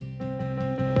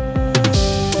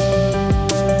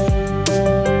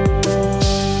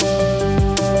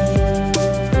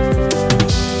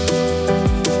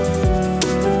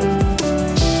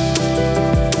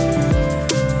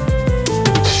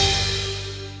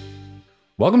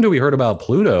Welcome to We Heard About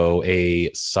Pluto,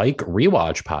 a psych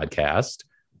rewatch podcast.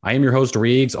 I am your host,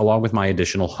 Reegs, along with my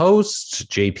additional hosts,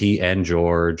 JP and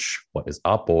George. What is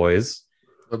up, boys?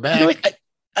 We're back.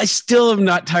 I still am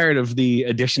not tired of the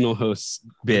additional hosts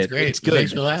bit. It's great. It's good.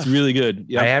 It's really good.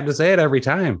 Yep. I have to say it every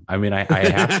time. I mean, I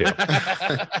have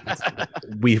to.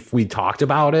 we talked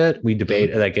about it. We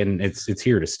debated, and it's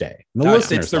here to stay.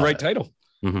 It's the right title.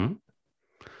 Mm-hmm.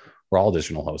 We're all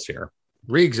additional hosts here.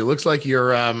 Reegs, it looks like you're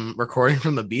recording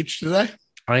from the beach today.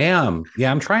 I am. Yeah,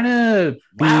 I'm trying to.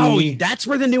 Wow, that's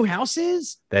where the new house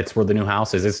is? That's where the new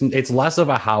house is. It's less of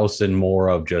a house and more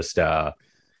of just a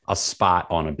spot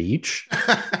on a beach.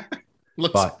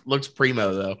 looks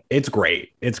primo, though. It's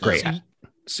great. It's great.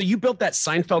 So you built that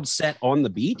Seinfeld set on the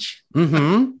beach?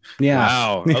 Mm-hmm. Yeah.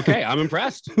 Wow. Okay, I'm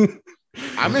impressed.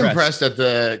 I'm impressed at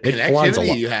the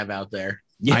connectivity you have out there.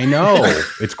 Yeah. I know.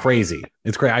 It's crazy.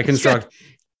 It's great. I construct...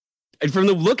 And from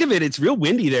the look of it, it's real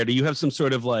windy there. Do you have some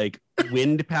sort of like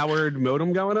wind powered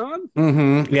modem going on?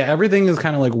 Mm-hmm. Yeah, everything is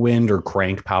kind of like wind or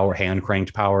hand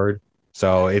cranked powered.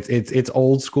 So it's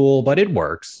old school, but it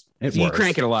works. You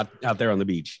crank it a lot out there on the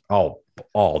beach. Oh,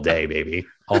 all day, baby.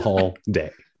 All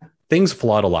day. Things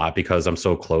flood a lot because I'm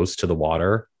so close to the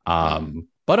water. But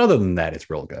other than that, it's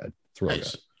real good. It's really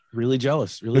good. Really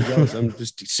jealous. Really jealous. I'm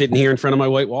just sitting here in front of my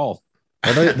white wall.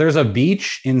 Well, there's a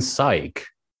beach in Psych,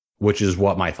 which is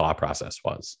what my thought process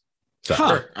was. So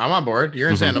sure, I'm on board.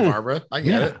 You're in Santa Barbara. I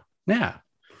get it. Yeah.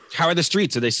 How are the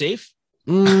streets? Are they safe?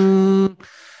 Kind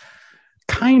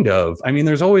of. I mean,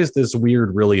 there's always this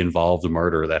weird, really involved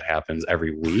murder that happens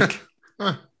every week.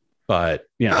 But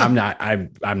I'm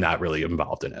not really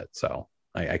involved in it. So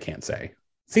I can't say.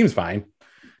 Seems fine.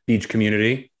 Beach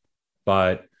community.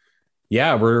 But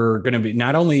yeah, we're gonna be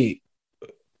not only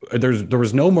there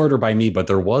was no murder by me, but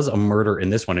there was a murder in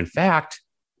this one. In fact,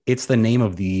 it's the name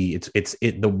of the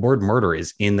word murder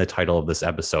is in the title of this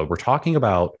episode. We're talking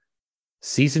about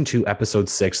season 2, episode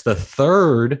 6, the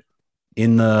third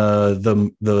in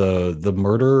the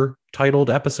murder titled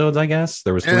episodes, I guess.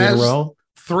 There was 3 in a row.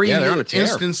 3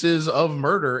 instances of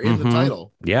murder in the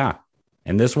title. Yeah.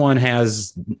 And this one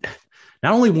has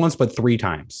not only once, but 3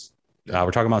 times. We're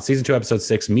talking about season 2, episode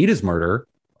 6, Meat is Murder,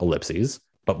 ellipses,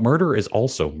 but murder is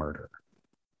also murder.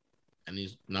 And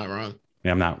he's not wrong.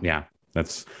 Yeah, I'm not. Yeah.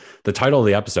 That's the title of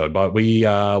the episode, but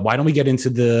why don't we get into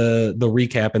the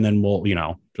recap and then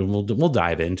we'll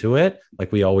dive into it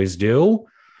like we always do.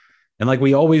 And like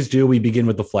we always do, we begin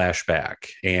with the flashback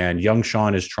and young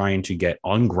Sean is trying to get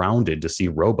ungrounded to see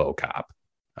RoboCop.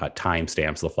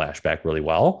 Timestamps the flashback really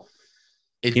well.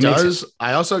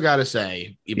 I also got to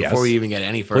say, before we even get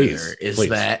any further, please.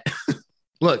 That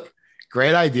look,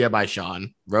 great idea by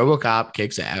Sean. RoboCop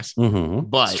kicks ass,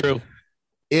 but it's true.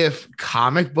 If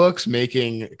comic books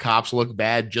making cops look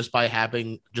bad just by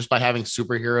having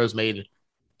superheroes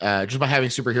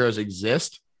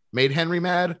exist made Henry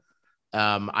mad,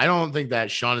 I don't think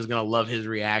that Sean is gonna love his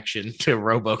reaction to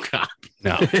RoboCop.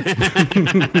 No.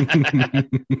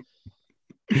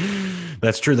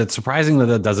 That's true. That's surprising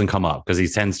that doesn't come up because he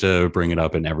tends to bring it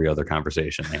up in every other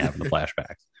conversation they have in the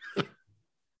flashbacks.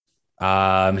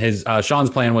 Sean's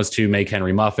plan was to make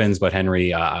Henry muffins, but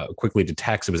Henry quickly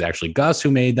detects it was actually Gus who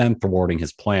made them, thwarting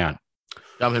his plan.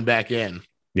 Jumping back in.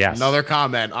 Yes. Another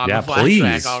comment on the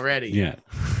flashback already. Yeah.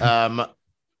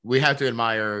 We have to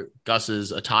admire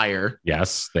Gus's attire.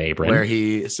 Yes, the apron. Where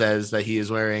he says that he is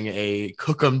wearing a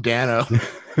Cookum Dano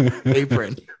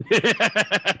apron.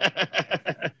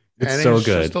 It's so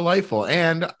good. Just delightful.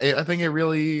 And I think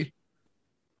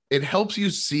it helps you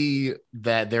see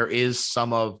that there is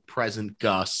some of present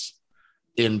Gus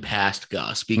in past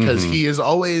Gus because he is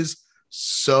always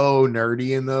so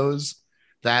nerdy in those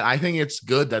that I think it's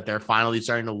good that they're finally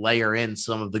starting to layer in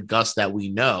some of the Gus that we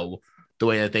know the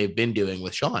way that they've been doing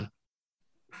with Sean.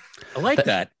 I like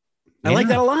that. I like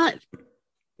that a lot.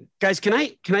 Guys, can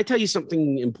I tell you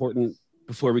something important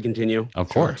before we continue? Of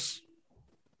course.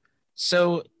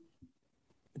 So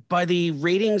by the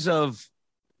ratings of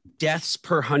deaths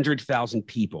per 100,000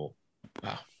 people.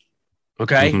 Wow.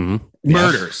 Okay.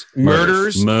 Murders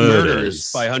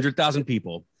by 100,000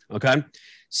 people. Okay.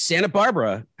 Santa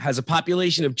Barbara has a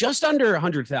population of just under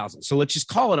 100,000. So let's just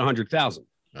call it 100,000.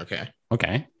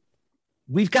 Okay.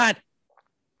 We've got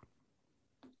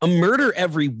a murder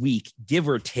every week, give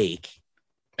or take.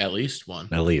 At least one.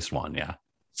 Yeah.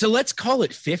 So let's call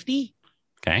it 50.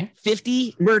 Okay.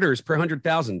 50 murders per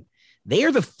 100,000. They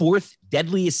are the 4th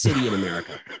deadliest city in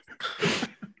America.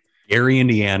 Gary,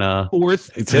 Indiana.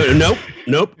 4th.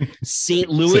 Nope. St.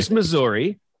 Louis,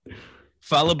 Missouri.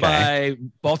 Followed by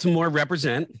Baltimore,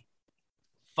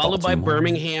 followed by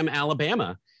Birmingham,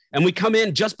 Alabama. And we come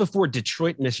in just before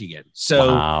Detroit, Michigan.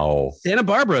 So Santa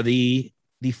Barbara, the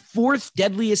fourth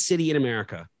deadliest city in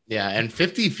America. Yeah, and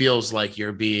 50 feels like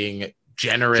you're being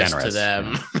generous to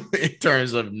them in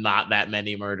terms of not that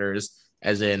many murders.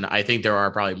 As in, I think there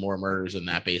are probably more murders than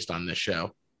that based on this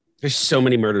show. There's so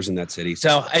many murders in that city.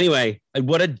 So anyway,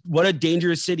 what a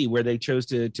dangerous city where they chose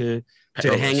to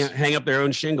hang up their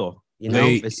own shingle. You know,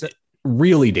 it's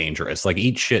really dangerous. Like,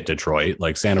 eat shit, Detroit.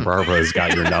 Like, Santa Barbara's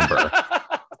got your number.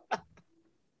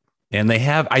 And they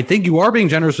have, I think you are being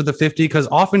generous with the 50, because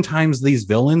oftentimes these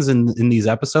villains in these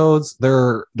episodes,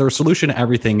 their solution to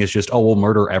everything is just, oh, we'll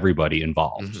murder everybody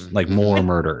involved. Like, more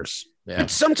murders. Yeah.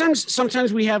 But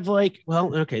sometimes we have like,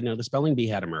 well, okay, no, the spelling bee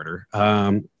had a murder.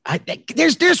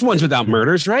 There's ones without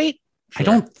murders, right?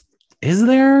 Sure. Is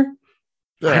there?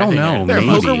 I don't know. Maybe.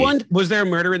 Poker one? Was there a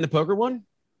murder in the poker one?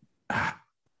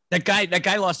 That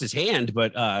guy lost his hand,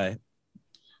 but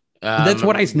that's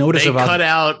what I noticed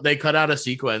about. They cut out a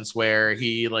sequence where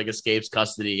he like escapes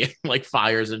custody and like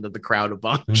fires into the crowd a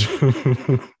bunch.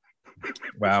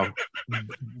 Wow.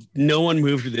 No one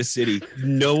moved to this city.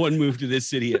 No one moved to this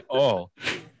city at all.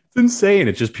 It's insane.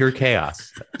 It's just pure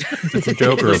chaos. It's a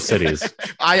Joker of cities.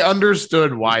 I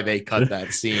understood why they cut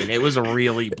that scene. It was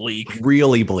really bleak.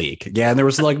 Really bleak. Yeah. And there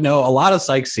was like, a lot of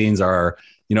psych scenes are,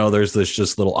 there's this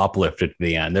just little uplift at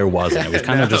the end. There wasn't. It was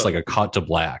kind of just like a cut to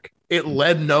black. It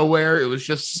led nowhere. It was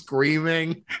just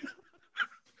screaming.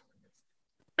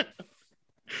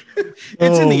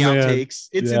 It's in the outtakes.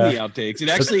 In the outtakes.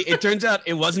 It turns out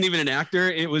it wasn't even an actor.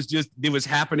 It was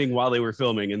happening while they were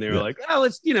filming, and they were like, "Oh,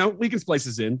 let's, we can splice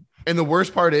this in." And the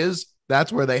worst part is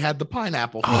that's where they had the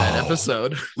pineapple for that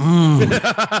episode.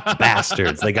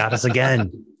 Bastards! They got us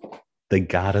again.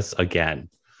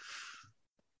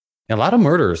 A lot of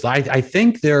murders. I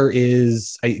think there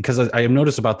is, because I have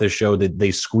noticed about this show that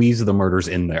they squeeze the murders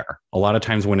in there. A lot of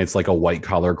times when it's like a white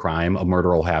collar crime, a murder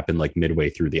will happen like midway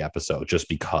through the episode just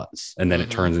because, and then it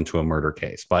turns into a murder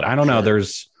case. But I don't know.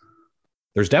 There's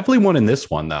definitely one in this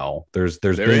one though. There is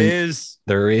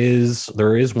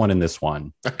one in this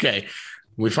one. Okay,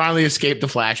 we finally escaped the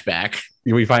flashback.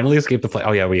 We finally escaped the flash.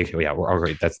 Oh yeah, we're all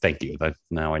right. Thank you.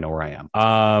 Now I know where I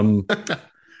am.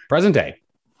 Present day.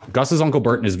 Gus's Uncle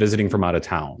Burton is visiting from out of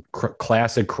town.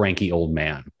 Classic cranky old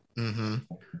man.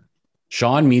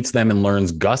 Sean meets them and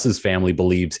learns Gus's family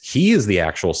believes he is the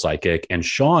actual psychic and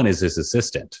Sean is his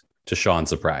assistant, to Sean's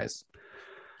surprise.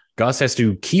 Gus has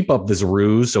to keep up this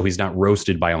ruse so he's not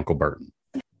roasted by Uncle Burton.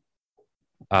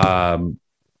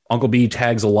 Uncle B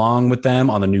tags along with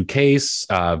them on the new case.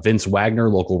 Vince Wagner,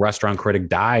 local restaurant critic,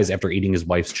 dies after eating his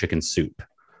wife's chicken soup.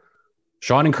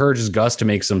 Sean encourages Gus to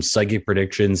make some psychic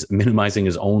predictions, minimizing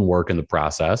his own work in the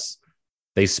process.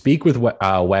 They speak with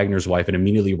Wagner's wife and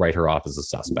immediately write her off as a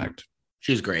suspect.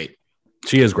 She's great.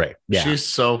 She is great. Yeah. She's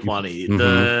so funny.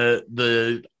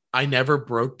 The I never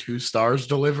broke 2 stars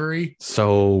delivery.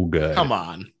 So good. Come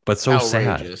on. But so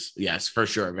outrageous. Sad. Yes, for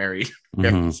sure. Very,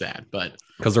 very sad. But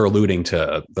because they're alluding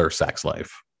to their sex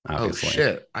life. Obviously. Oh,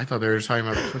 shit. I thought they were talking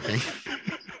about cooking.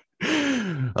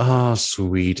 Oh,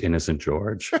 sweet innocent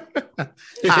George.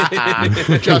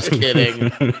 Just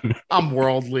kidding. I'm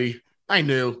worldly. I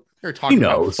knew. They're talking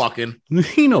about fucking.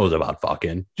 He knows about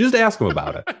fucking. Just ask him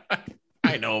about it.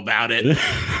 I know about it.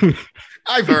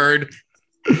 I've heard.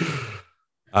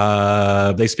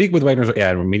 They speak with Wagner's.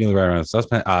 Yeah, immediately right around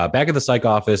suspect. Back at the psych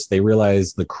office, they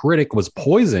realize the critic was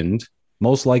poisoned,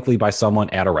 most likely by someone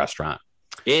at a restaurant.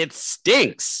 It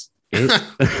stinks.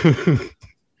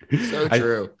 So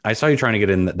true. I saw you trying to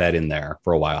get that in there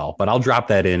for a while, but I'll drop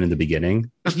that in the beginning.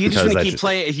 You're just going to keep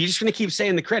playing. If you're just going to keep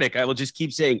saying the critic, I will just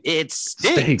keep saying it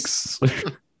stinks.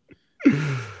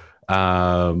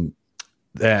 Back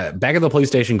at the police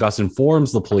station, Gus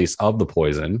informs the police of the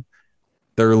poison.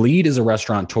 Their lead is a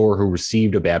restaurateur who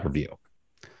received a bad review.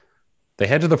 They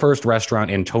head to the first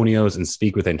restaurant, Antonio's, and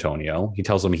speak with Antonio. He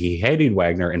tells them he hated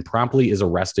Wagner and promptly is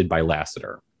arrested by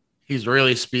Lassiter. He's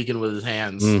really speaking with his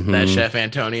hands, that Chef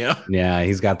Antonio. Yeah,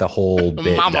 he's got the whole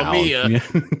bit Mamma mia.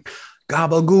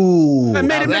 Gabagool. I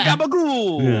made him a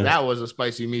gabagool. Yeah. That was a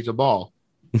spicy meatball.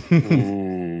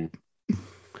 Can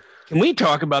we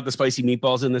talk about the spicy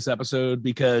meatballs in this episode?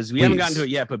 Because we haven't gotten to it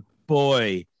yet, but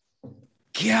boy,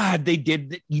 God, they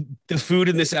did the food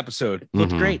in this episode.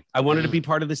 Looked great. I wanted to be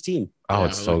part of this team. Oh,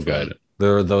 it's so good.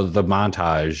 The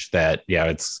montage that,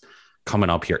 it's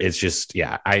coming up here. It's just,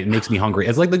 it makes me hungry.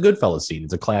 It's like the Goodfellas scene.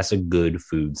 It's a classic good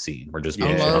food scene. We're just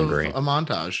hungry. A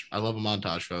montage. I love a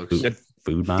montage, folks.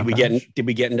 Food montage. Did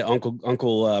we get into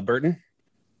Uncle Burton?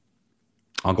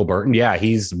 Uncle Burton, yeah,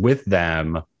 he's with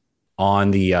them on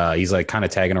the. He's like kind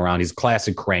of tagging around. He's a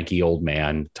classic cranky old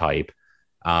man type.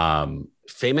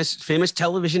 famous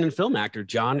television and film actor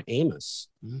John Amos.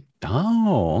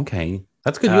 Oh, okay.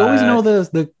 That's good. You always know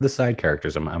the side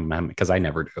characters. I'm because I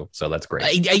never do. So that's great.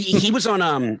 He was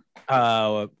on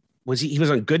he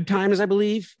was on Good Times, I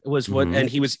believe. And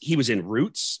he was in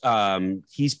Roots.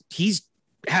 He's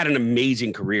had an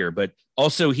amazing career, but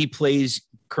also he plays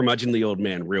curmudgeonly old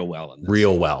man real well in this.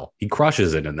 Real well. He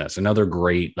crushes it in this. Another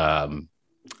great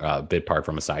bit part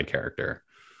from a side character.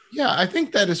 Yeah, I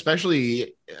think that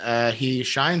especially he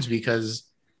shines because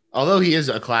although he is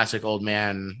a classic old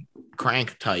man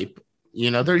crank type, he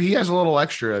has a little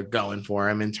extra going for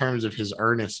him in terms of his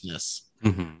earnestness.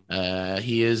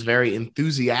 He is very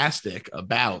enthusiastic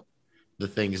about the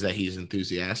things that he's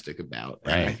enthusiastic about.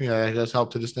 Right. And I think that does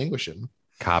help to distinguish him.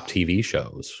 Cop TV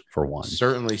shows, for one.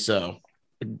 Certainly so.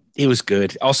 It was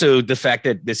good. Also, the fact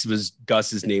that this was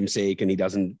Gus's namesake and he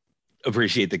doesn't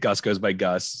appreciate that Gus goes by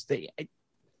Gus.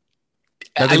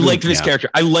 I liked this character.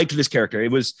 I liked this character.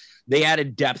 They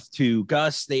added depth to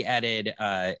Gus. They added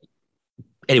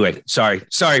anyway, sorry.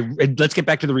 Let's get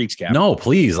back to the recap. No,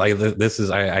 please. I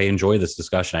enjoy this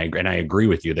discussion. I agree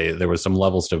with you. There was some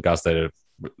levels to Gus that have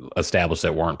established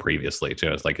that weren't previously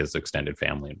too. It's like his extended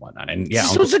family and whatnot. And yeah,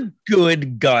 this was a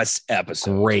good Gus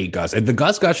episode. Great Gus. And the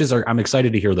Gus gushes I'm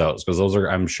excited to hear those because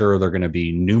I'm sure they're going to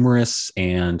be numerous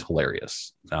and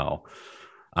hilarious. So,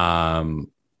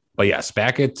 but yes,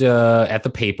 back at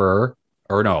the paper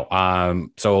or no.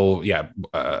 So yeah,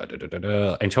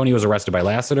 Antonio was arrested by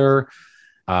Lassiter.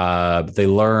 They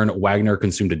learn Wagner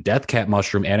consumed a death cap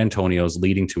mushroom at Antonio's,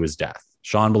 leading to his death.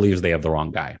 Sean believes they have the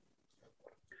wrong guy.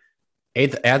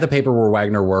 At the paper where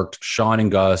Wagner worked, Sean and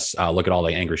Gus look at all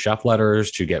the angry chef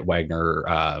letters to get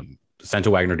Wagner sent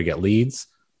to Wagner to get leads.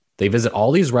 They visit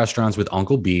all these restaurants with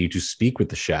Uncle B to speak with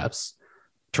the chefs.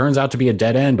 Turns out to be a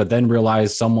dead end, but then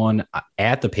realized someone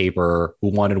at the paper who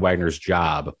wanted Wagner's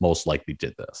job most likely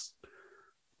did this.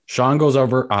 Sean goes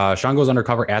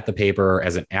undercover at the paper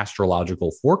as an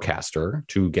astrological forecaster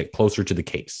to get closer to the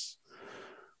case.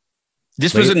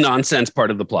 This was a nonsense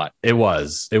part of the plot. It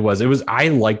was. I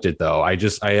liked it though.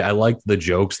 I liked the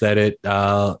jokes that it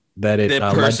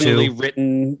personally led to.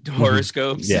 Written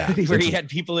horoscopes. Yeah, where he had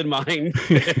people in mind.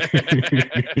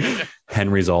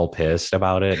 Henry's all pissed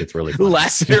about it. It's really funny.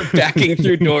 Lassiter backing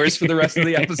through doors for the rest of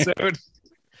the episode.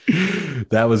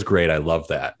 That was great. I love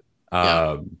that.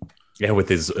 Yeah, with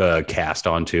his cast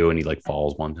on too, and he like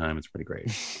falls one time. It's pretty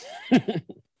great.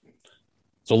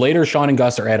 So later, Sean and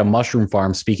Gus are at a mushroom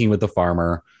farm speaking with the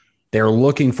farmer. They're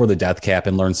looking for the death cap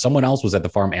and learn someone else was at the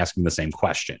farm asking the same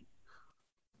question.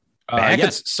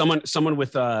 Someone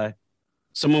with a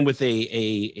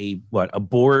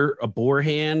boar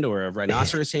hand or a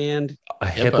rhinoceros hand, a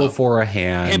hippo for a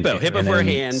hand, hippo for a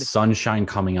hand, sunshine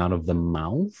coming out of the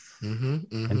mouth.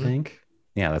 I think.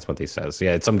 Yeah, that's what they says. So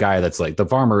yeah, it's some guy that's like the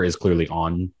farmer is clearly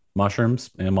on mushrooms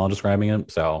and while describing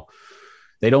it. So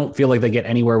they don't feel like they get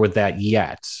anywhere with that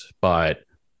yet. But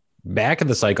back at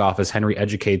the psych office, Henry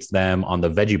educates them on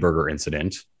the veggie burger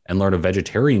incident and learn a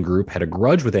vegetarian group had a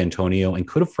grudge with Antonio and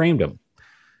could have framed him.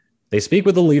 They speak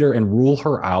with the leader and rule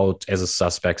her out as a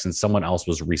suspect since someone else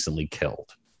was recently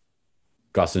killed.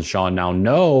 Gus and Sean now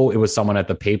know it was someone at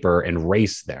the paper and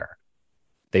race there.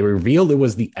 They revealed it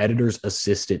was the editor's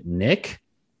assistant, Nick.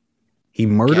 He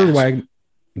murdered Wagner.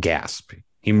 Gasp.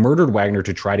 He murdered Wagner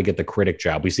to try to get the critic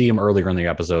job. We see him earlier in the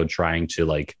episode trying to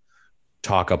like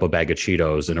talk up a bag of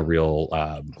Cheetos in a real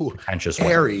pretentious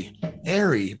way.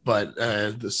 Airy, but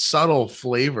the subtle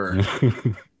flavor.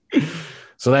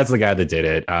 So that's the guy that did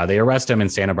it. They arrest him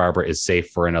and Santa Barbara is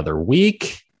safe for another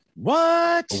week.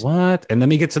 What? And then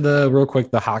we get to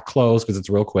the hot close because it's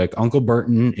real quick. Uncle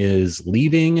Burton is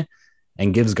leaving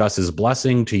and gives Gus his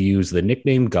blessing to use the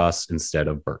nickname Gus instead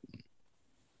of Burton.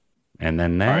 And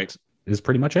then that is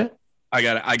pretty much it. I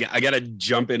gotta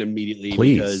jump in immediately.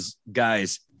 Please. Because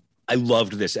guys, I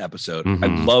loved this episode. Mm-hmm. I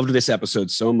loved this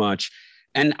episode so much.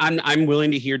 And I'm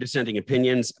willing to hear dissenting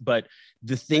opinions, but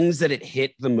the things that it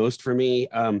hit the most for me,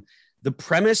 the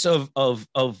premise of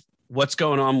what's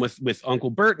going on with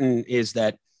Uncle Burton is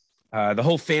that the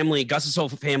whole family, Gus's whole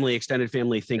family, extended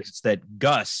family, thinks that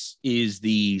Gus is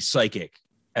the psychic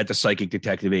at the psychic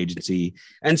detective agency.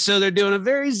 And so they're doing a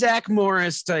very Zach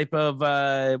Morris type of,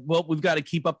 we've got to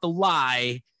keep up the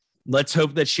lie. Let's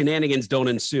hope that shenanigans don't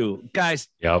ensue. Guys,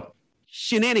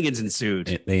 shenanigans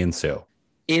ensued. They ensue.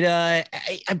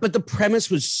 But the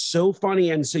premise was so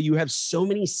funny. And so you have so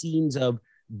many scenes of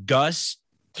Gus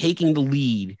taking the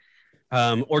lead,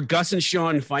 or Gus and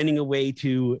Sean finding a way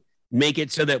to make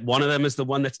it so that one of them is the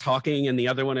one that's talking and the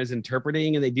other one is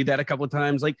interpreting. And they do that a couple of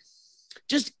times. Like,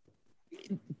 just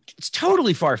it's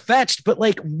totally far-fetched, but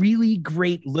like really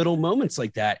great little moments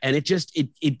like that. And it just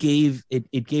it gave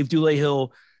Dule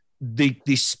Hill the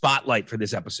spotlight for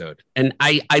this episode. And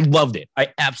I loved it.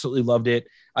 I absolutely loved it.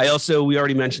 We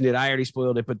already mentioned it. I already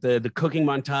spoiled it, but the cooking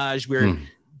montage where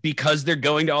because they're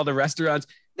going to all the restaurants,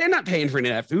 they're not paying for any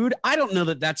of that food. I don't know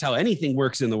that that's how anything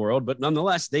works in the world, but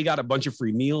nonetheless, they got a bunch of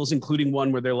free meals, including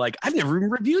one where they're like, I've never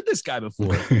even reviewed this guy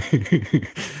before.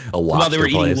 While they were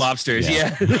eating lobsters.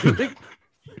 Yeah.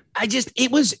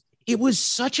 It was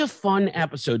such a fun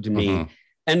episode to me.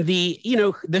 And the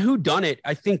whodunit,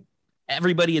 I think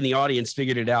everybody in the audience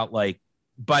figured it out like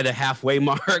by the halfway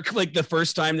mark, like the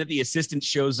first time that the assistant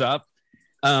shows up.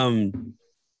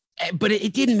 But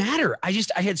it didn't matter. I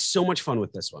had so much fun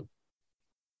with this one.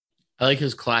 I like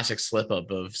his classic slip up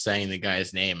of saying the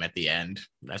guy's name at the end.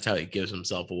 That's how he gives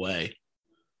himself away.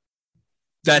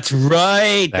 That's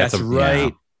right. That's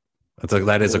right. Yeah.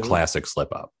 That is a classic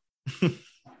slip up.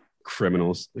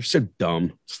 Criminals. They're so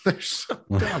dumb. They're so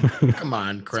dumb. Come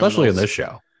on, criminals. Especially in this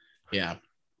show. Yeah.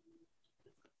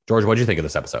 George, what do you think of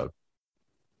this episode?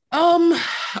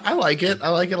 I like it. I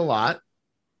like it a lot.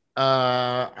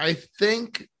 I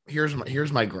think here's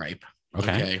my gripe.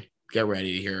 Okay. Get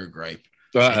ready to hear a gripe.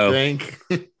 Uh-oh. I think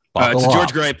it's a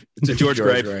George gripe. It's a George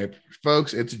gripe.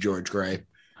 Folks, it's a George gripe.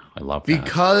 I love that.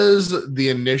 Because the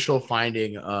initial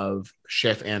finding of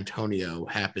Chef Antonio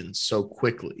happened so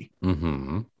quickly.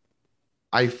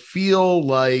 I feel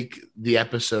like the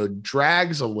episode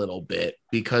drags a little bit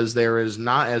because there is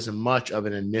not as much of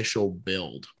an initial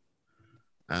build.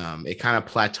 It kind of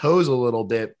plateaus a little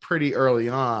bit pretty early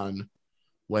on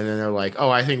when then they're like, oh,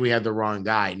 I think we had the wrong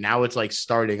guy. Now it's like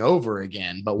starting over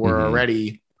again, but we're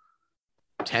already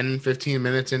 10, 15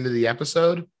 minutes into the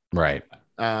episode. Right.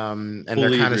 And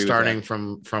they're kind of starting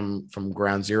from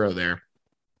ground zero there.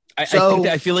 I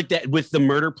feel like that with the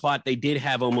murder plot, they did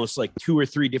have almost like 2 or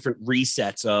 3 different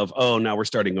resets of, oh, now we're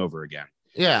starting over again.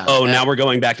 Yeah. Oh, now we're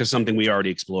going back to something we already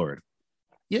explored.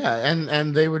 Yeah.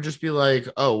 And they would just be like,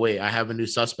 oh, wait, I have a new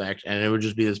suspect. And it would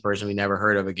just be this person we never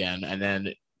heard of again. And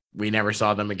then we never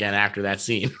saw them again after that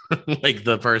scene. Like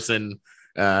the person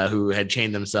who had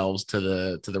chained themselves to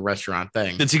the restaurant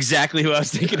thing. That's exactly who I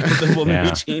was thinking of, the woman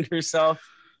who chained herself.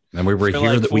 And we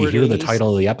hear the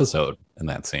title of the episode in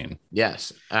that scene.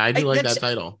 Yes, I do like that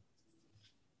title.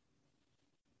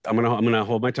 I'm gonna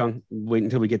hold my tongue. Wait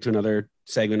until we get to another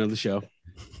segment of the show.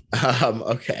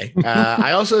 Okay.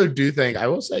 I also do think I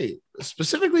will say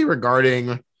specifically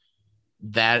regarding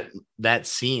that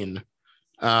scene.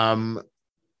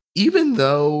 Even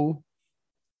though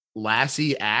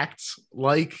Lassie acts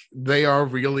like they are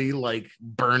really like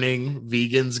burning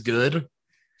vegans good,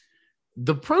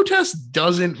 the protest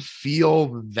doesn't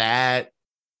feel that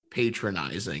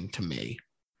patronizing to me.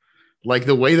 Like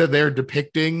the way that they're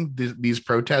depicting these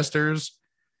protesters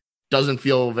doesn't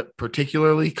feel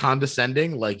particularly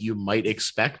condescending, like you might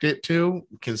expect it to,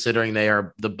 considering they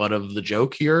are the butt of the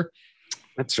joke here.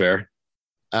 That's fair.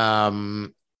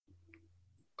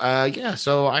 Yeah,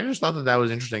 so I just thought that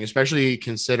was interesting, especially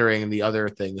considering the other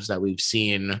things that we've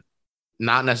seen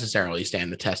not necessarily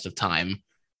stand the test of time.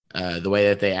 The way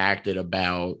that they acted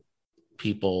about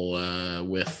people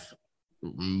with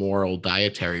moral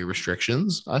dietary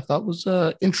restrictions, I thought was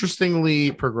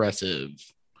interestingly progressive.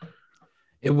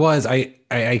 It was. I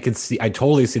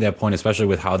totally see that point, especially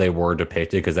with how they were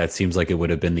depicted, because that seems like it would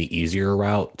have been the easier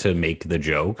route to make the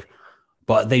joke.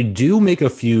 But they do make a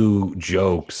few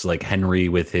jokes, like Henry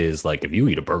with his, like, if you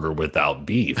eat a burger without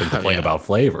beef and complain about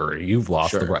flavor, you've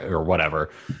lost the right, or whatever.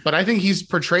 But I think he's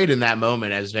portrayed in that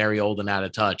moment as very old and out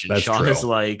of touch. And Sean is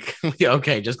like,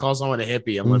 okay, just call someone a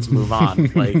hippie and let's move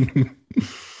on. Like,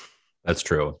 that's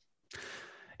true.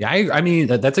 Yeah, I mean,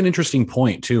 that's an interesting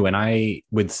point too. And I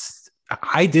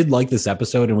did like this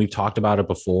episode, and we've talked about it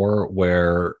before,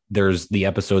 where there's the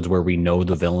episodes where we know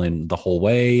the villain the whole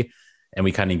way, and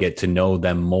we kind of get to know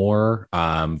them more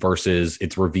versus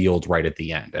it's revealed right at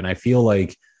the end. And I feel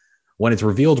like when it's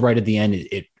revealed right at the end,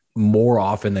 it more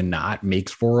often than not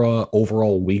makes for a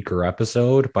overall weaker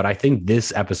episode. But I think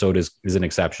this episode is an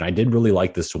exception. I did really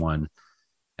like this one.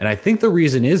 And I think the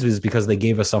reason is because they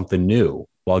gave us something new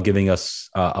while giving us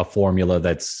a formula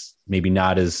that's maybe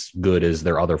not as good as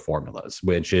their other formulas,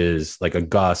 which is like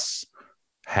a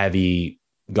heavy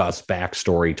Gus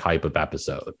backstory type of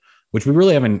episode, which we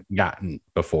really haven't gotten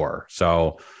before.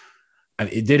 So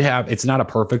it's not a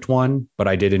perfect one, but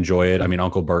I did enjoy it. I mean,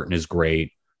 Uncle Burton is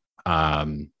great.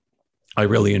 I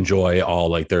really enjoy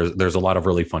there's a lot of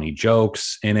really funny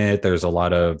jokes in it. There's a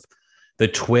lot of the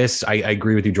twists. I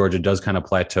agree with you, George. It does kind of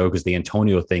plateau because the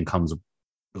Antonio thing comes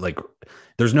like,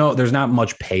 there's not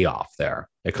much payoff there.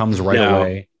 It comes right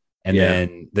away. and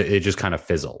then it just kind of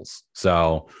fizzles.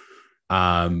 So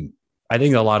I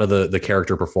think a lot of the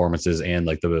character performances and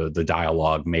like the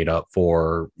dialogue made up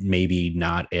for maybe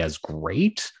not as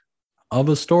great of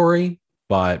a story,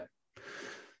 but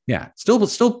yeah,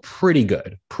 still pretty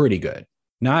good.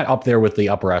 Not up there with the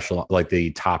upper echelon, like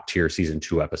the top tier season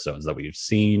 2 episodes that we've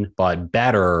seen, but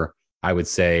better, I would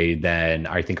say, than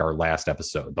I think our last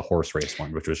episode, the horse race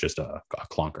one, which was just a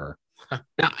clunker.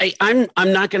 Now, I'm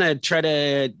not going to try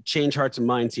to change hearts and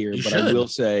minds here, but I will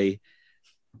say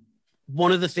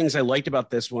one of the things I liked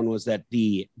about this one was that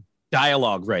the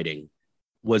dialogue writing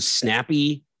was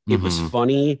snappy. It was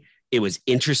funny. It was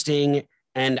interesting.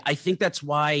 And I think that's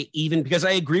why, even because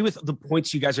I agree with the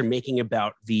points you guys are making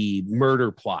about the murder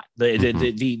plot,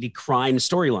 the crime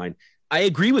storyline. I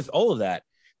agree with all of that.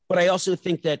 But I also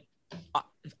think that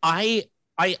I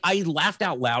laughed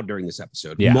out loud during this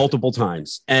episode multiple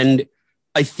times. And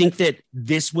I think that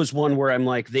this was one where I'm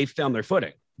like, they've found their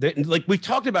footing. Like we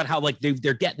talked about how like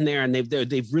they're getting there and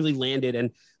they've really landed.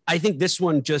 And I think this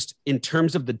one, just in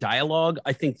terms of the dialogue,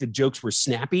 I think the jokes were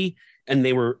snappy and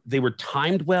they were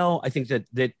timed well. I think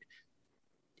that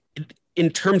in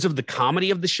terms of the comedy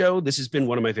of the show, this has been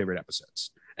one of my favorite episodes.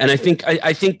 And I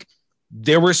think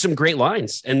there were some great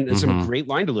lines and some great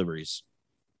line deliveries.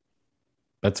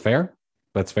 That's fair.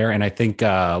 And I think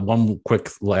one quick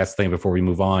last thing before we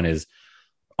move on is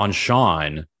on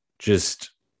Sean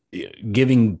just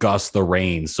giving Gus the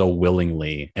reins so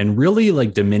willingly and really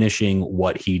like diminishing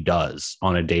what he does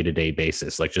on a day-to-day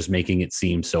basis, like just making it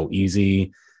seem so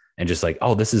easy and just like,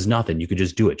 oh, this is nothing. You could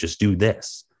just do it. Just do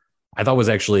this. I thought was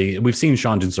actually, we've seen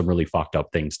Sean do some really fucked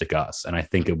up things to Gus. And I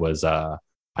think it was, I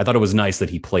thought it was nice that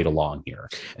he played along here.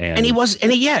 And he wasn't a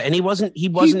dick about it.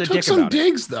 He took some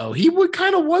digs though. He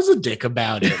was a dick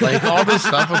about it. Like all this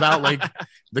stuff about like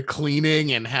the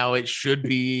cleaning and how it should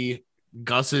be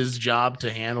Gus's job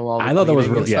to handle all the I thought that was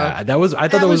really, I thought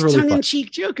that was really tongue-in-cheek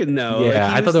joking though. Yeah,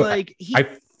 like, I thought that like I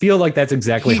feel like that's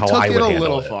exactly how I would handle it. He took it a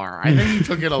little far. I think he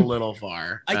took it a little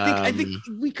far. I think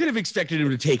we could have expected him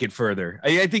to take it further.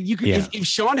 I think you could if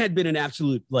Sean had been an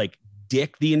absolute like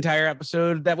dick the entire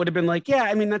episode, that would have been like, yeah,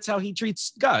 I mean, that's how he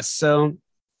treats Gus. So,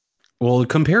 well,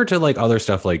 compared to like other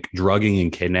stuff like drugging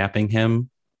and kidnapping him,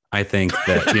 I think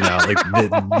that,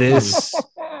 like this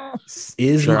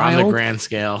is on the grand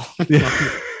scale.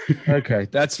 Okay,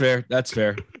 that's fair.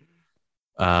 Because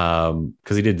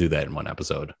he did do that in one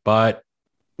episode. But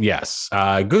yes,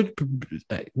 good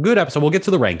episode. We'll get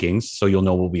to the rankings, so you'll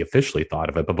know what we officially thought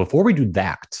of it. But before we do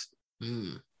that,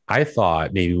 I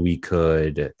thought maybe we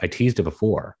could. I teased it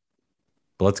before,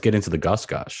 but let's get into the Gus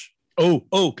gush.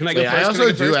 Oh, can I go first? I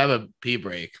also do have a pee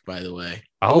break, by the way.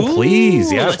 Oh,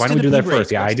 please. Yes. Why don't we do that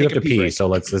first? Yeah, I do have to pee. So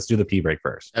let's do the pee break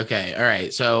first. Okay. All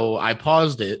right. So I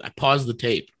paused it. I paused the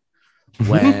tape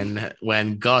when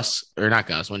when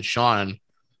Sean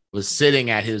was sitting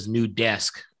at his new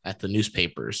desk at the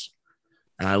newspapers.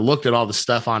 And I looked at all the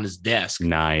stuff on his desk.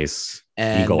 Nice.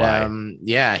 And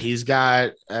he's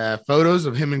got photos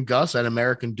of him and Gus at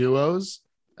American Duos,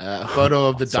 a photo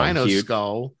of the Dino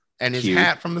skull, and his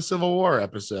hat from the Civil War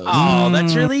episode. Oh,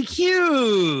 that's really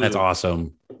cute. That's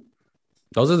awesome.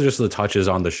 Those are just the touches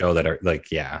on the show that are like,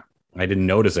 I didn't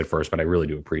notice at first, but I really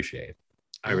do appreciate.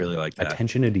 I really like that.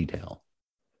 Attention to detail.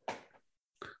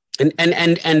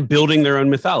 And building their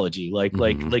own mythology, like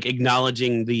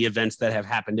acknowledging the events that have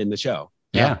happened in the show.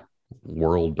 Yeah.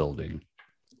 World building.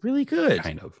 Really good.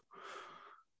 Kind of.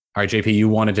 All right, JP, you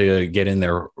wanted to get in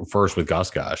there first with Gus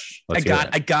Gush. I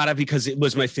got it because it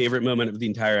was my favorite moment of the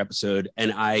entire episode.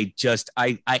 And I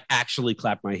actually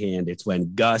clapped my hand. It's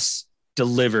when Gus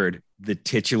delivered the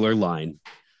titular line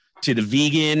to the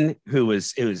vegan who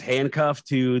was handcuffed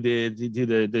to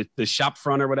the shop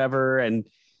front or whatever. And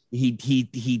he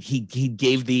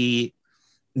gave the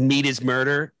meat is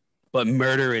murder, but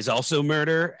murder is also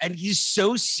murder. And he's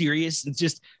so serious and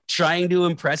just trying to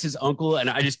impress his uncle. And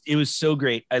it was so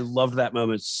great. I loved that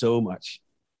moment so much.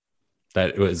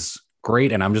 That was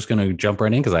great. And I'm just going to jump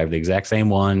right in because I have the exact same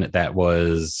one. That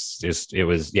was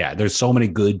there's so many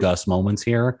good Gus moments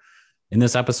here in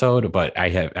this episode, but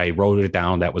I wrote it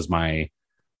down. That was my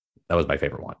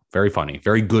favorite one. Very funny,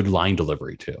 very good line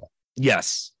delivery too.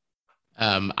 Yes.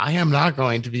 I am not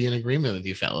going to be in agreement with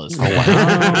you fellas. Oh,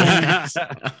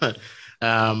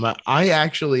 wow. I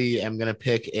actually am going to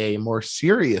pick a more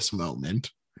serious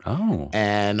moment. Oh.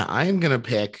 And I'm going to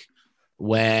pick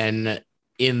when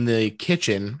in the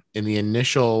kitchen, in the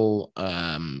initial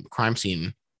crime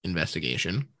scene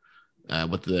investigation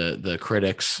with the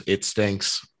critics, it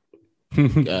stinks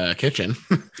kitchen.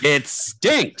 It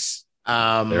stinks.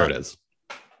 There it is.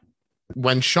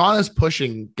 When Sean is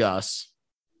pushing Gus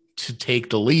to take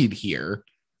the lead here,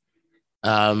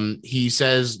 He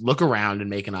says, look around and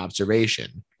make an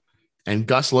observation. And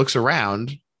Gus looks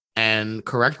around and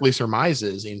correctly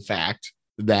surmises, in fact,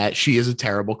 that she is a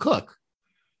terrible cook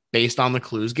based on the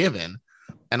clues given.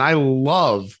 And I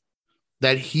love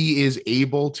that he is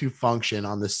able to function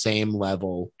on the same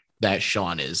level that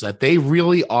Sean is, that they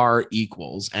really are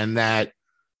equals. And that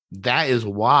is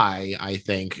why I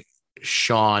think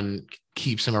Sean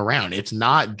keeps him around. It's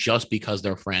not just because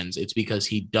they're friends. It's because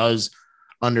he does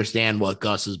understand what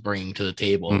Gus is bringing to the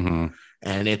table. Mm-hmm.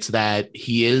 And it's that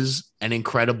he is an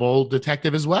incredible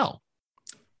detective as well.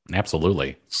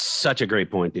 Absolutely. Such a great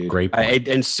point, dude. Great point.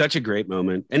 And such a great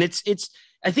moment. And it's,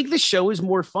 I think the show is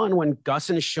more fun when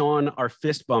Gus and Sean are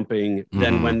fist bumping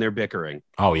than when they're bickering.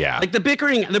 Oh yeah. Like the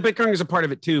bickering is a part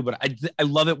of it too, but I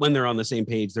love it when they're on the same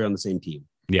page. They're on the same team.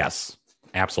 Yes,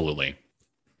 absolutely.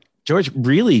 George,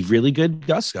 really, really good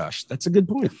Gus Gush. That's a good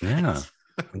point. Yeah.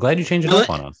 I'm glad you changed it up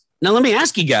on us. Now, let me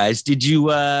ask you guys, did you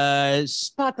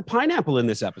spot the pineapple in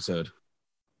this episode?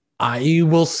 I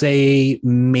will say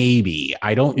maybe.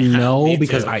 I don't know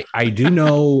because I do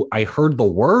know I heard the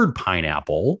word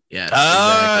pineapple. Yeah.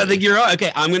 Exactly. I think you're right.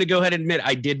 Okay, I'm going to go ahead and admit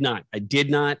I did not.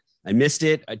 I missed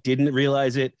it. I didn't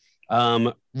realize it.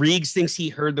 Reegs thinks he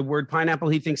heard the word pineapple.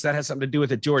 He thinks that has something to do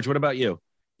with it. George, what about you?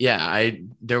 Yeah,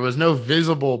 there was no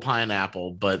visible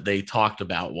pineapple, but they talked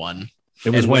about one. It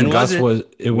was when Gus was.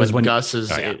 It was when Gus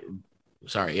is.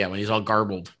 When he's all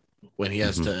garbled, when he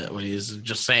has to, when he's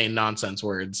just saying nonsense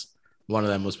words. One of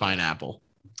them was pineapple.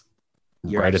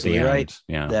 You're right at the end. Right.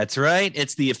 Yeah, that's right.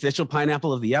 It's the official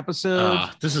pineapple of the episode.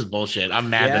 This is bullshit. I'm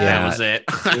mad that was it.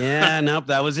 Yeah, nope,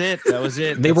 that was it.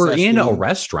 They were in a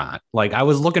restaurant. Like I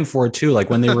was looking for it too. Like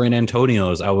when they were in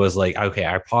Antonio's, I was like, okay,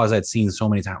 I paused that scene so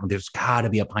many times. There's got to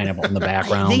be a pineapple in the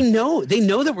background. They know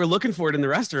that we're looking for it in the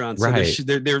restaurant. So right.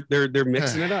 They're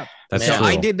mixing it up. That's so true.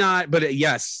 I did not, but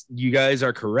yes, you guys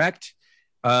are correct.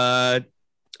 At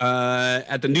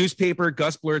the newspaper,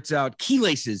 Gus blurts out key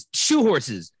laces, shoe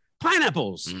horses,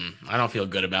 pineapples. I don't feel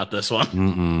good about this one.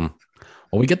 Mm-mm.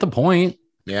 Well, we get the point.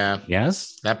 Yeah.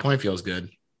 Yes. That point feels good.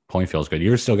 Point feels good.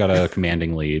 You're still got a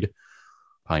commanding lead.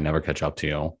 Probably never catch up to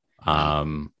you.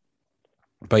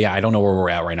 But yeah, I don't know where we're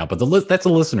at right now. But that's a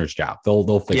listener's job.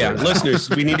 They'll figure it out. Listeners,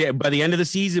 we need to, by the end of the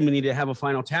season, we need to have a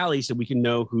final tally so we can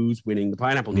know who's winning the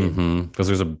pineapple game. Because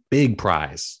there's a big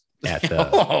prize at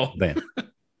the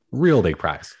real big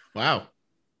prize. Wow.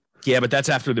 Yeah, but that's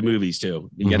after the movies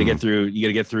too. You got to get through. You got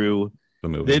to get through the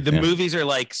movie. The movies are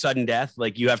like sudden death.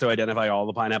 Like you have to identify all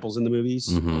the pineapples in the movies.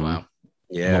 Mm-hmm. Oh, wow.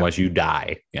 Yeah. Otherwise you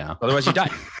die. Yeah. Otherwise you die.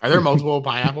 Are there multiple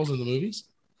pineapples in the movies?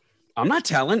 I'm not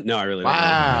telling. No, I really don't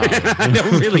wow. know.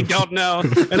 I really don't know.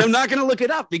 And I'm not going to look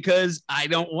it up because I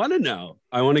don't want to know.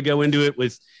 I want to go into it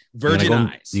with virgin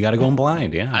eyes. You got to go in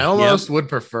blind. Yeah. I almost would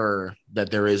prefer that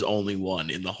there is only one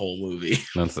in the whole movie.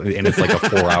 And it's like a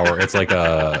 4 hour. It's like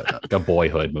a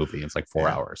Boyhood movie. It's like 4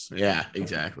 hours. Yeah,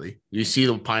 exactly. You see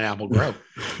the pineapple grow.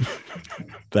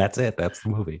 That's it. That's the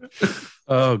movie.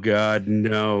 Oh, God,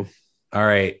 no. All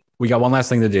right. We got one last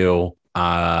thing to do.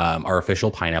 Our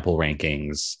official pineapple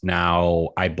rankings. Now,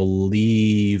 I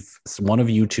believe one of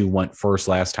you two went first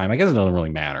last time. I guess it doesn't really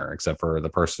matter, except for the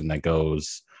person that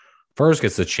goes first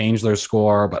gets to change their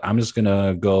score. But I'm just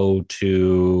gonna go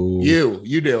to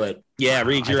you do it. Yeah,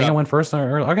 Reed, I think I went first.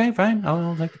 Okay, fine.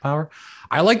 I'll take the power.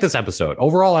 I like this episode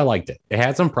overall. I liked it. It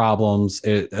had some problems.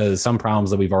 Some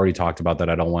problems that we've already talked about that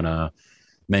I don't want to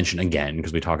mention again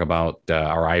because we talk about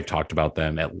or I've talked about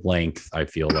them at length. I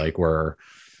feel like where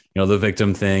the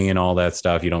victim thing and all that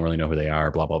stuff. You don't really know who they are,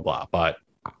 blah, blah, blah. But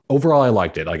overall, I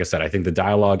liked it. Like I said, I think the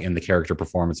dialogue and the character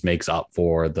performance makes up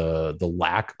for the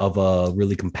lack of a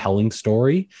really compelling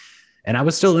story. And I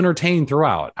was still entertained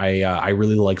throughout. I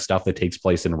really like stuff that takes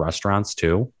place in restaurants,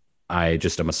 too. I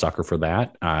just am a sucker for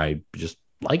that. I just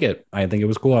like it. I think it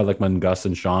was cool. I like when Gus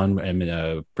and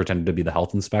Sean pretended to be the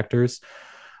health inspectors.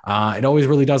 It always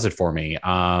really does it for me.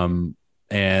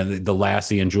 And the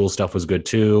Lassie and Jules stuff was good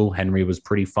too. Henry was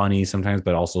pretty funny sometimes,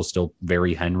 but also still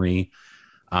very Henry.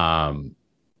 So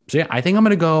yeah, I think I'm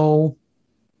gonna go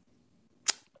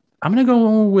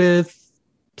with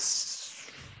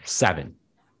 7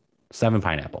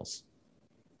 pineapples.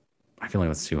 I feel like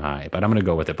that's too high, but I'm gonna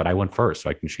go with it. But I went first, so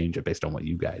I can change it based on what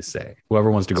you guys say. Whoever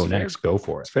wants to go next, go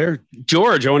for it. It's fair.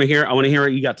 George, I want to hear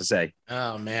what you got to say.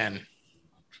 Oh man.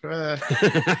 All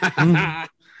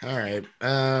right.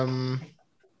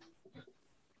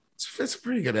 It's a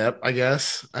pretty good ep, I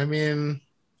guess. I mean,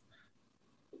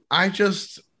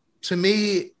 to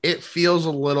me, it feels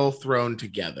a little thrown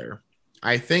together.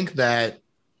 I think that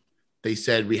they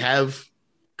said we have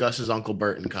Gus's Uncle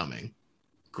Burton coming.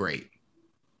 Great.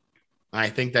 I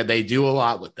think that they do a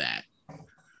lot with that.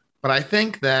 But I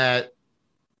think that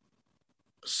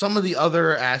some of the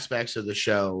other aspects of the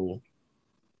show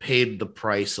paid the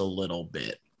price a little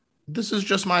bit. This is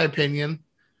just my opinion.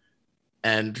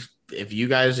 And if you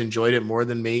guys enjoyed it more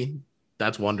than me,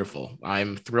 that's wonderful.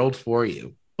 I'm thrilled for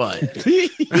you. But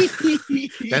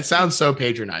that sounds so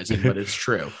patronizing, but it's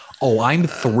true. Oh, I'm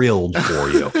thrilled for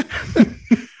you.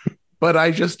 But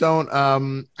I just don't,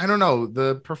 I don't know.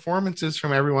 The performances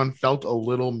from everyone felt a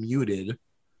little muted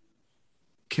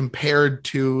compared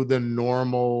to the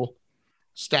normal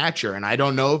stature. And I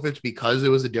don't know if it's because it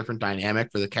was a different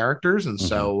dynamic for the characters. And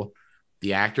so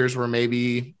the actors were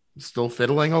maybe still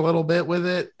fiddling a little bit with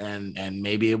it. And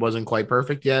maybe it wasn't quite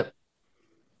perfect yet.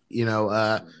 You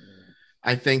know,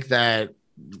 I think that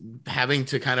having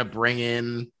to kind of bring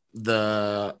in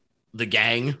the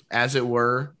gang, as it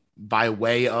were, by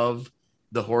way of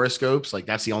the horoscopes, like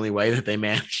that's the only way that they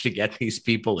managed to get these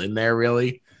people in there,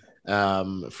 really,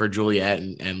 for Juliet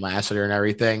and Lassiter and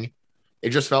everything. It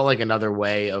just felt like another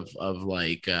way of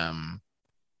like, I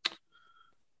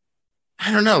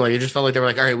don't know, like it just felt like they were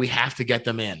like, all right, we have to get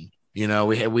them in. You know,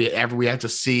 we have to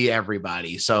see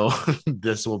everybody. So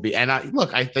this will be, and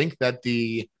I think that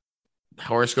the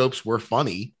horoscopes were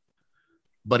funny,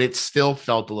 but it still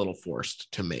felt a little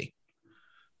forced to me.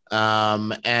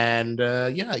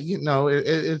 Yeah, you know,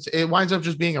 it winds up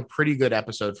just being a pretty good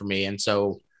episode for me. And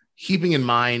so keeping in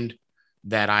mind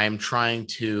that I'm trying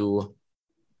to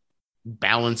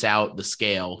balance out the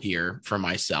scale here for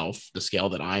myself, the scale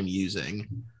that I'm using,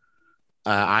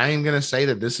 I'm going to say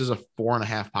that this is a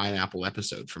 4.5 pineapple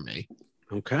episode for me.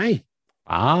 Okay.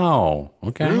 Wow.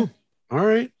 Okay. Well, all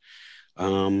right.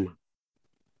 9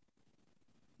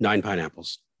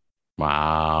 pineapples.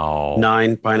 Wow.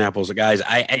 9 pineapples, guys.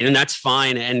 And that's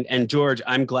fine. And George,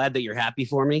 I'm glad that you're happy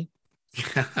for me.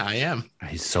 I am.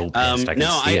 He's so pissed. I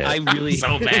really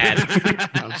so mad.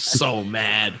 I'm so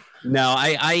mad. No,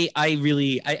 I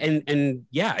really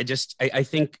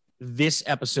think this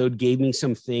episode gave me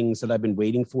some things that I've been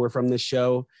waiting for from this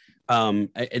show.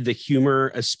 The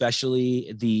humor,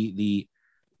 especially the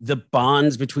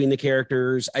bonds between the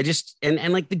characters. I just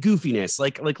and like the goofiness,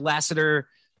 like Lassiter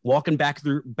walking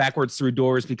backwards through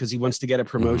doors because he wants to get a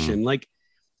promotion. Like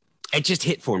it just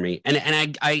hit for me.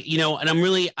 And I you know, and I'm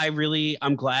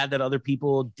glad that other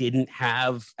people didn't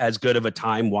have as good of a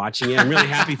time watching it. I'm really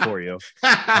happy for you.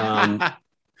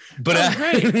 But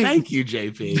great. Thank you,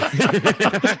 JP.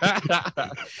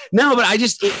 No, but I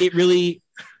just it really,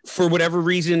 for whatever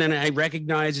reason, and I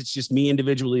recognize it's just me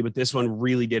individually, but this one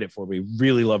really did it for me.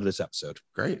 Really love this episode.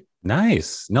 Great.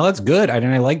 Nice. No, that's good. I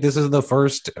like this is the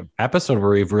first episode where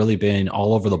we've really been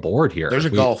all over the board here. There's a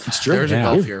gulf. It's true. There's a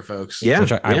gulf here, folks. Yeah.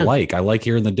 Which I like. I like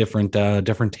hearing the different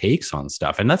takes on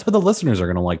stuff. And that's what the listeners are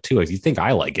going to like too. If you think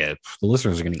I like it, the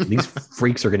listeners are going to, these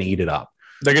freaks are going to eat it up.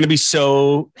 They're going to be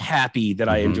so happy that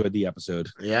I enjoyed the episode.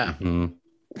 Yeah. Mm-hmm.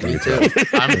 Me too.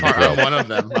 I'm one of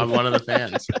them. I'm one of the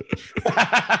fans.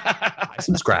 I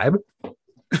subscribe. All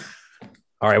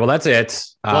right. Well, that's it.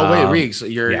 Well, wait, Reeks,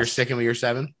 you're sticking with your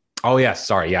 7? Oh, yes.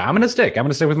 Sorry. Yeah, I'm going to stick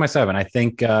with my 7. I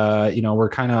think, we're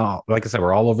kind of, like I said,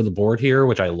 we're all over the board here,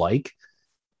 which I like.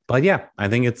 But yeah, I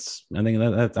think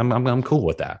I'm cool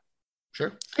with that.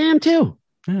 Sure. I am too.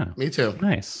 Yeah. Me too.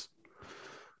 Nice.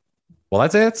 Well,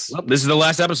 that's it. Well, this is the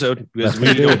last episode because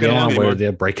we don't get along anymore.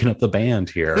 They're breaking up the band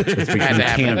here. We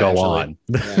can't go on.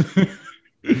 Yeah.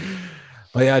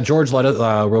 Well, yeah, George, let us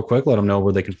real quick. Let them know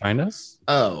where they can find us.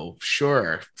 Oh,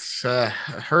 sure.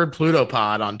 Heard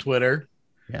Plutopod on Twitter.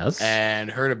 Yes. And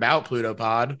heard about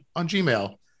Plutopod on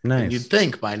Gmail. Nice. And you'd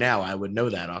think by now I would know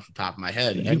that off the top of my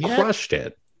head. You crushed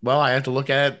it. Well, I have to look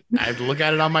at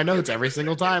it on my notes every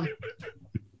single time.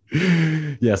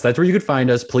 Yes, that's where you could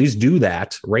find us. Please do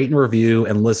that. Rate and review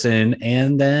and listen.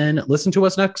 And then listen to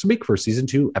us next week for season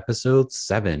 2, episode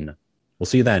 7. We'll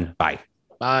see you then. Bye.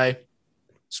 Bye.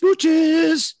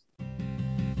 Smooches.